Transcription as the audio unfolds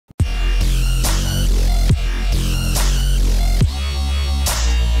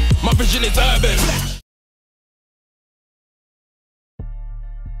vision is urban.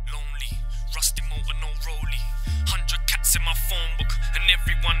 Lonely, rusty motor, no rollie. 100 cats in my phone book, and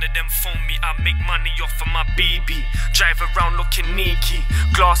every one of them phone me. I make money off of my BB. Drive around looking sneaky,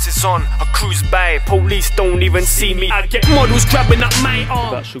 glasses on, I cruise by. Police don't even see me. I get models grabbing up my arm.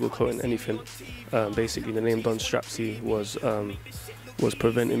 Without sugarcoating anything, basically the name Don Strapzy was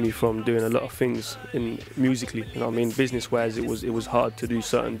preventing me from doing a lot of things musically. You know what I mean? Business-wise, it was hard to do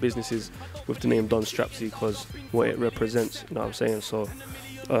certain businesses with the name Don Strapzy because what it represents. You know what I'm saying? So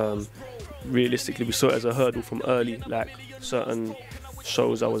realistically, we saw it as a hurdle from early. Like certain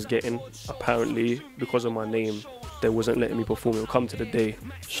shows I was getting, apparently because of my name, they wasn't letting me perform. It would come to the day,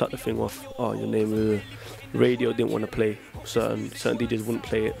 shut the thing off. Oh, your name. Radio didn't want to play. Certain DJs wouldn't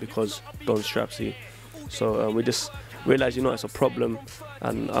play it because Don Strapzy. So we just realised, you know, it's a problem,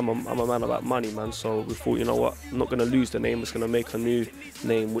 and I'm a man about money, man. So we thought, you know what, I'm not gonna lose the name. It's gonna make a new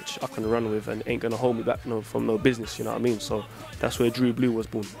name which I can run with, and ain't gonna hold me back from no business. You know what I mean? So that's where Drew Blue was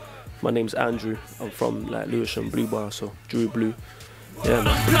born. My name's Andrew. I'm from like Lewisham, Blue Bar, so Drew Blue. Yeah,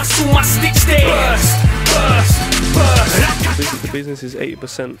 man. The business is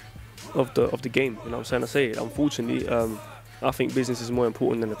 80% of the game. You know what I'm saying? Unfortunately, I think business is more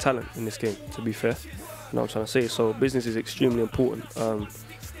important than the talent in this game, to be fair. You know what I'm trying to say? So business is extremely important.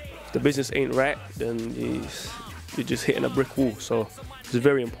 If the business ain't right, then you're just hitting a brick wall. So it's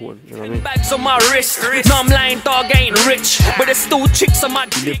very important, you know what I mean? Bags on my wrist, no, I'm lying, dog, ain't rich, but there's still chicks on my...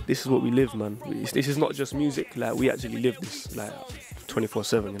 This is what we live, man. This is not just music, like we actually live this like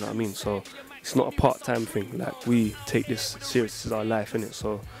 24/7, you know what I mean? So it's not a part-time thing, like we take this serious, this is our life, innit?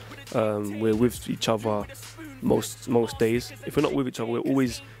 So we're with each other most days. If we're not with each other, we're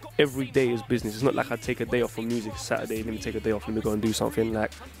always, every day is business. It's not like I take a day off from music, Saturday, let me take a day off, let me go and do something.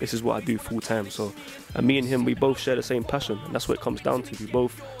 Like, this is what I do full time. So, and me and him, we both share the same passion, and that's what it comes down to. We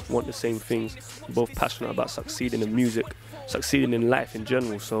both want the same things. We're both passionate about succeeding in music, succeeding in life in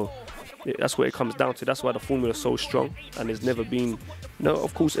general. So that's what it comes down to. That's why the formula is so strong, and there's never been, you know,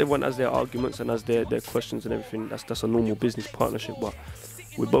 of course everyone has their arguments and has their questions and everything. That's a normal business partnership, but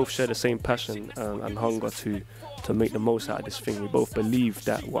we both share the same passion and hunger to make the most out of this thing. We both believe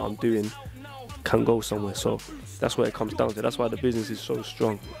that what I'm doing can go somewhere. So that's what it comes down to. That's why the business is so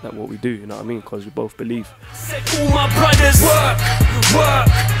strong, that what we do, you know what I mean? Because we both believe.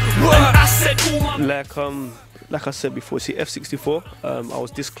 Like I said before, see F64, I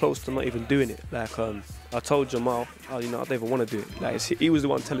was this close to not even doing it. Like I told Jamal, you know, I don't even want to do it. Like he was the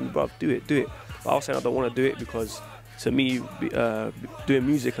one telling me, bro, do it. But I was saying I don't want to do it because to me, doing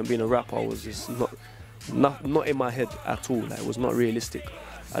music and being a rapper was just not in my head at all. Like, it was not realistic.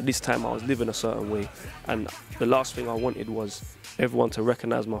 At this time, I was living a certain way, and the last thing I wanted was everyone to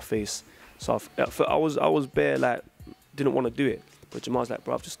recognize my face. So I was bare, like, didn't want to do it. But Jamal's like,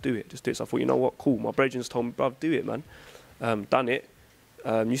 bruv, just do it. So I thought, you know what, cool. My brethren told me, bruv, do it, man. Done it.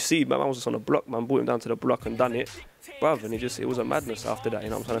 You see, man, I was just on the block, man. Brought him down to the block and done it, bruv. And it was a madness after that.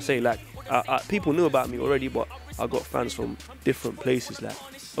 You know what I'm trying to say? Like, people knew about me already, but I got fans from different places, like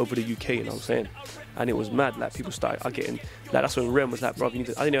over the UK. You know what I'm saying? And it was mad. Like, people started getting, like, that's when Rem was like, bruv, you need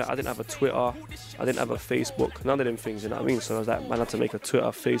to, I didn't have a Twitter, I didn't have a Facebook, none of them things. You know what I mean? So I was like, man, I had to make a Twitter,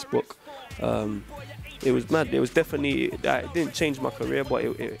 Facebook. It was mad. It was definitely, it didn't change my career, but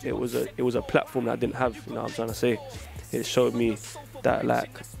it was a platform that I didn't have. You know what I'm trying to say? It showed me that,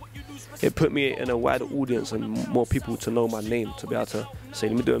 like, it put me in a wider audience and more people to know my name, to be able to say,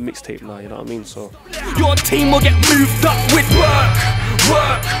 let me do a mixtape now, you know what I mean? So your team will get moved up with work.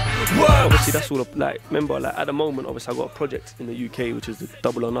 Obviously that's all, like, remember, like, at the moment, obviously I got a project in the UK, which is the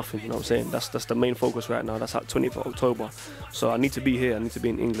Double or Nothing, you know what I'm saying? That's the main focus right now. That's at 20th of October. So I need to be here, I need to be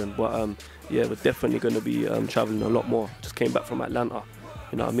in England, but yeah, we're definitely going to be traveling a lot more. Just came back from Atlanta,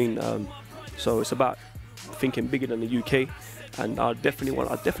 you know what I mean? So it's about thinking bigger than the UK, and I definitely want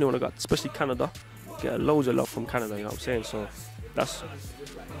to go, especially Canada, get loads of love from Canada, you know what I'm saying? So that's,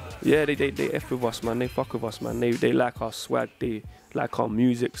 yeah, they F with us, man. They fuck with us, man. They like our swag, they like our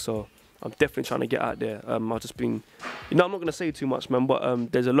music. So I'm definitely trying to get out there. I've just been, you know, I'm not gonna say too much, man,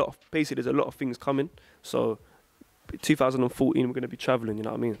 but there's a lot of things coming. So 2014 we're gonna be traveling, you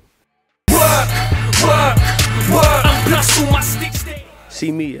know what I mean?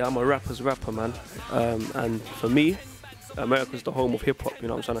 See me, I'm a rapper's rapper, man. And for me, America's the home of hip hop, you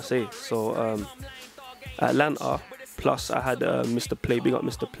know what I'm trying to say? So Atlanta, plus I had Mr. Play, big up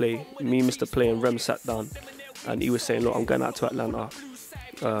Mr. Play. Me, Mr. Play and Rem sat down, and he was saying, look, I'm going out to Atlanta.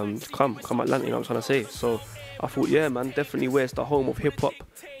 Come Atlanta, you know what I'm trying to say? So I thought, yeah, man, definitely where's the home of hip hop?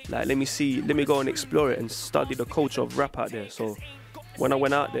 Like, let me go and explore it and study the culture of rap out there. So when I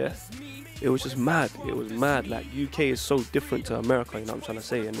went out there, it was just mad. It was mad. Like UK is so different to America, you know what I'm trying to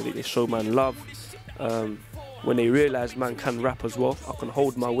say, and they show man love. When they realise man can rap as well, I can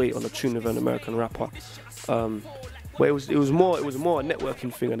hold my weight on a tune of an American rapper. But it was more a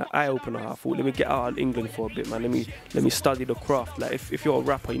networking thing and an eye opener. I thought, let me get out of England for a bit, man. Let me study the craft. Like if you're a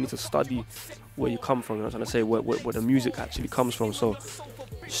rapper, you need to study where you come from. You know what I'm trying to say, where the music actually comes from. So,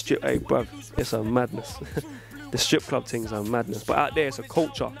 hey, bruv, it's a madness. The strip club things are madness. But out there, it's a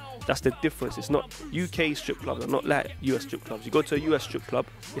culture. That's the difference. It's not UK strip clubs are not like US strip clubs. You go to a US strip club,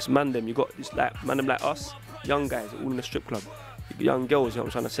 it's man them. It's like man them like us, young guys, all in the strip club. Young girls, you know what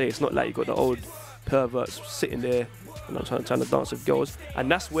I'm trying to say. It's not like you got the old perverts sitting there, and I'm trying to dance with girls.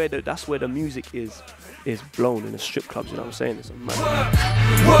 And that's where the music is blown in the strip clubs. You know what I'm saying? It's a madness.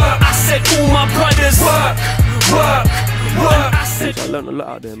 Work. I said all my brothers work. So I learned a lot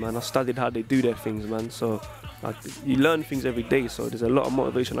out there, man. I studied how they do their things, man. So you learn things every day, so there's a lot of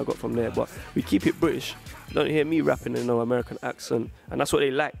motivation I got from there. But we keep it British. You don't hear me rapping in no American accent, and that's what they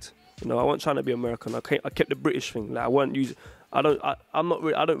liked. You know, I wasn't trying to be American. I kept the British thing. Like I wasn't using. I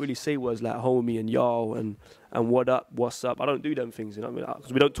don't really say words like homie and y'all and what up, what's up. I don't do them things, you know what I mean?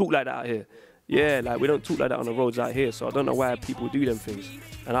 Because we don't talk like that out here. Yeah, like we don't talk like that on the roads out here. So I don't know why people do them things.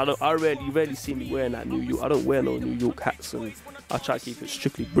 And you rarely see me wearing that New York. I don't wear no New York hats, and I try to keep it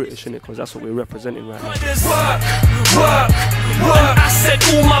strictly British in it because that's what we're representing right now. Work. I said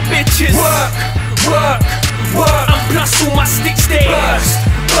all my bitches work. And plus all my sticks they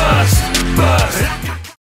burst.